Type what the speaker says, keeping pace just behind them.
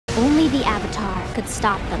the Avatar could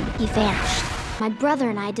stop them, he vanished. My brother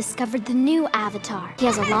and I discovered the new Avatar. He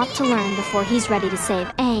has a lot to learn before he's ready to save.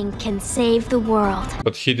 Aang can save the world.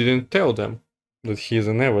 But he didn't tell them that he's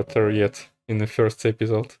an Avatar yet in the first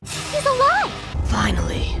episode. He's alive!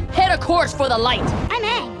 Finally. Head a course for the light. I'm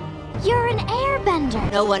Aang. You're an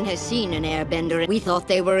airbender. No one has seen an airbender. We thought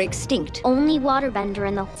they were extinct. Only waterbender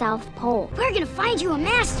in the South Pole. We're gonna find you a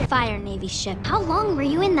master. Fire Navy ship. How long were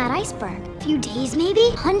you in that iceberg? A few days, maybe?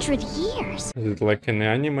 100 years. Is it like an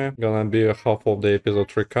anime? Gonna be a half of the episode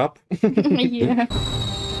recap? Yeah.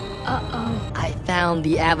 Uh-oh. I found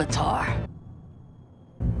the Avatar.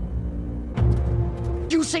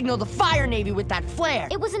 You signaled the Fire Navy with that flare.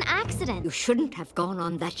 It was an accident. You shouldn't have gone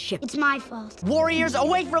on that ship. It's my fault. Warriors,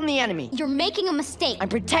 away from the enemy. You're making a mistake. I'm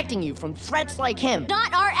protecting you from threats like him.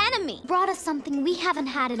 Not our enemy. Brought us something we haven't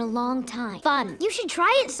had in a long time. Fun. You should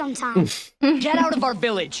try it sometime. Get out of our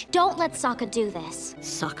village. Don't let Sokka do this.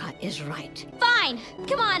 Sokka is right. Fine.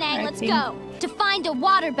 Come on, Aang, let's go. To find a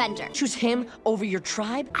waterbender. Choose him over your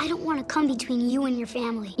tribe? I don't want to come between you and your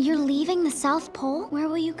family. You're leaving the South Pole? Where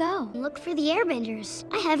will you go? Look for the airbenders.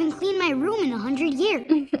 I haven't cleaned my room in 100 years.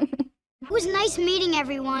 It was nice meeting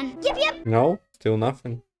everyone. Yep, yep. No, still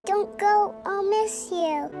nothing. Don't go. I'll miss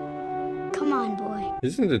you. Come on, boy.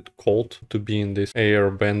 Isn't it cold to be in this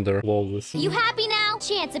airbender clothes? You happy now?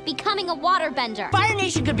 Chance at becoming a waterbender. Fire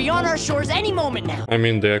Nation could be on our shores any moment now. I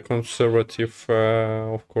mean, they're conservative,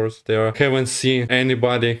 of course. They haven't seen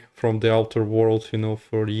anybody from the outer world, you know,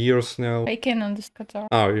 for years now. I can understand Qatar.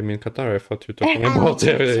 Oh, you mean Qatar? I thought you were talking about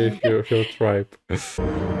your tribe.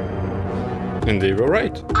 And they were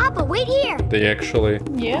right. Appa, wait here. They actually...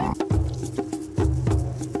 Yeah.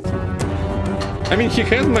 I mean, he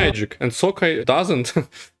has magic, and Sokka doesn't.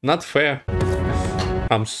 Not fair.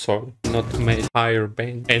 I'm sorry, not made.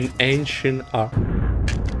 Airbend, an ancient art.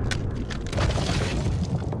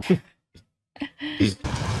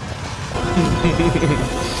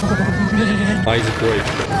 Nice break.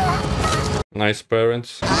 Nice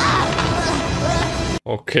parents.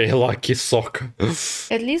 Okay, lucky Sokka.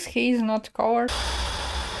 At least he is not coward.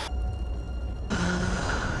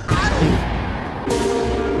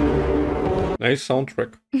 Nice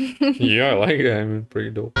soundtrack. Yeah, I like it. I mean,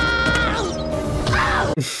 pretty dope.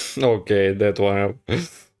 Okay, that one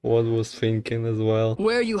what was thinking as well.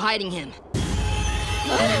 Where are you hiding him?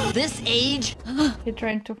 This age? He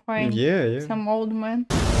trying to find some old man.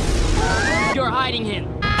 You're hiding him.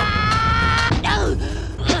 No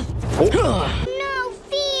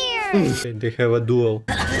fear. Okay, they have a duel.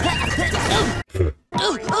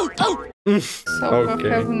 So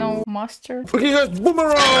have no master. He has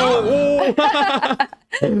boomerang! Oh!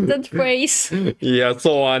 That face. Yeah,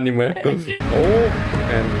 so anime. Oh,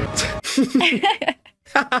 and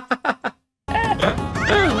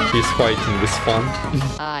he's fighting with fun.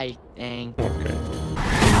 Hi, Aang. Okay.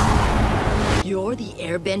 You're the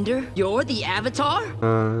airbender? You're the Avatar?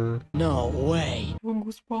 No way.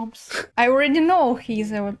 Goosebumps. I already know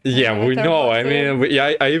he's a... Yeah, we know. I mean,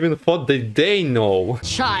 I even thought that they know.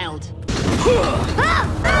 Child.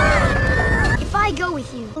 If I go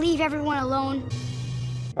with you, leave everyone alone.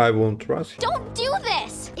 I won't trust him. Don't do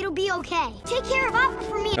this. It'll be okay. Take care of Appa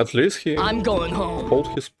for me. At least he I'm going home. told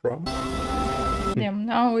his promise. Damn,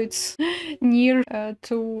 now it's near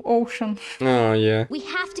to ocean. Oh, yeah. We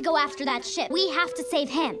have to go after that ship. We have to save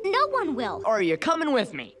him. No one will. Or you're coming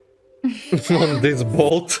with me. On this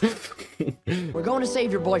boat. We're going to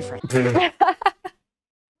save your boyfriend.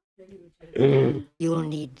 You'll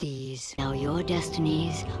need these. Now your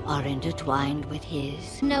destinies are intertwined with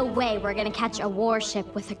his. No way we're gonna catch a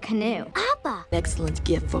warship with a canoe. Appa! Excellent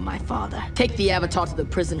gift for my father. Take the Avatar to the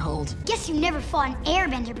prison hold. Guess you never fought an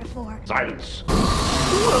airbender before. Silence.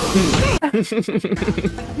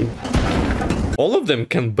 All of them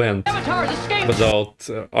can bend Avatars, escape! without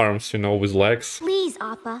arms, you know, with legs. Please,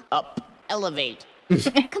 Appa. Up. Elevate.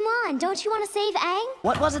 Come on, don't you want to save Aang?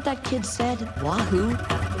 What was it that kid said? Wahoo?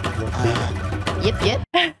 Yep.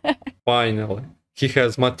 Finally. He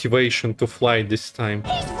has motivation to fly this time.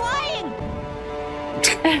 He's flying!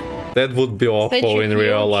 That would be awful in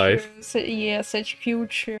real life. Yeah, such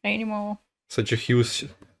huge animal. Such a huge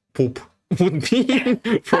poop would be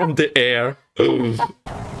from the air.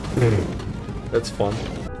 That's fun.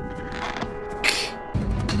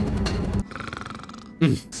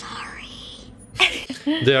 Sorry.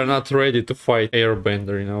 They are not ready to fight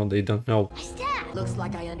Airbender, you know, they don't know. Looks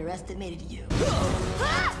like I underestimated you.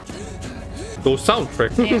 Those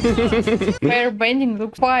soundtrack. Firebending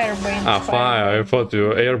looks firebending. Ah, fire. I thought you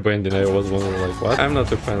were airbending. I was wondering, like, what? I'm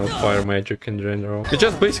not a fan of fire magic in general. It's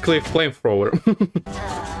just basically a flamethrower.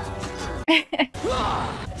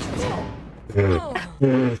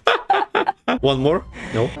 One more?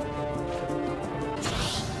 No.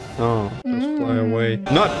 Oh, just fly away.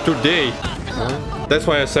 Not today. That's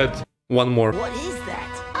why I said one more. What is that?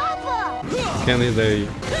 Can they?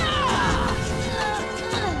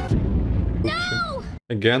 No!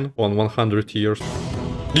 Again, 100 years.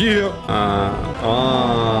 Yeah.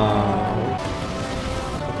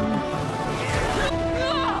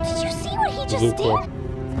 Did you see what he just Zuko. did?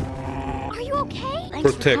 Are you okay?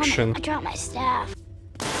 Thanks Protection. For coming. I dropped my staff.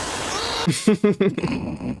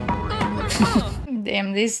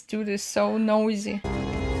 Damn, this dude is so noisy.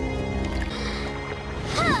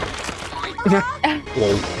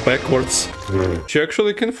 Whoa, backwards. She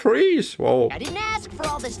actually can freeze. Whoa. I didn't ask for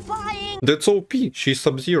all this flying. That's OP. She's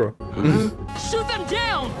Sub-Zero. Shoot them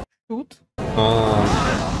down. Shoot.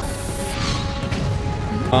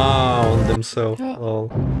 On themselves. Oh.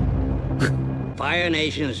 Fire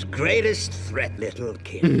Nation's greatest threat, little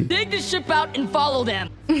kid. Dig the ship out and follow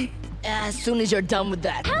them. As soon as you're done with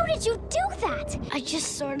that. How did you do that? I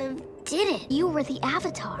just sort of did it. You were the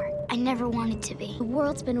Avatar. I never wanted to be. The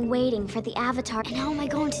world's been waiting for the Avatar, and how am I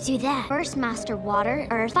going to do that? First, master water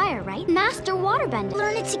or fire, right? Master waterbender.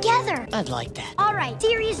 Learn it together. I'd like that. All right,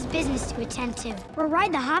 serious business to attend to. We'll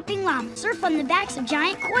ride the hopping llama, surf on the backs of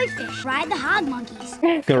giant koi fish, ride the hog monkeys.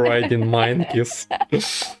 Right in mind, yes.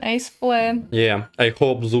 Nice plan. Yeah, I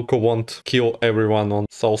hope Zuko won't kill everyone on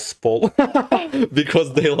South Pole.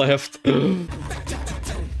 Because they left.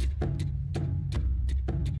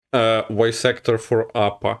 Y sector for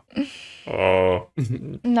Appa. No,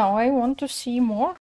 I want to see more.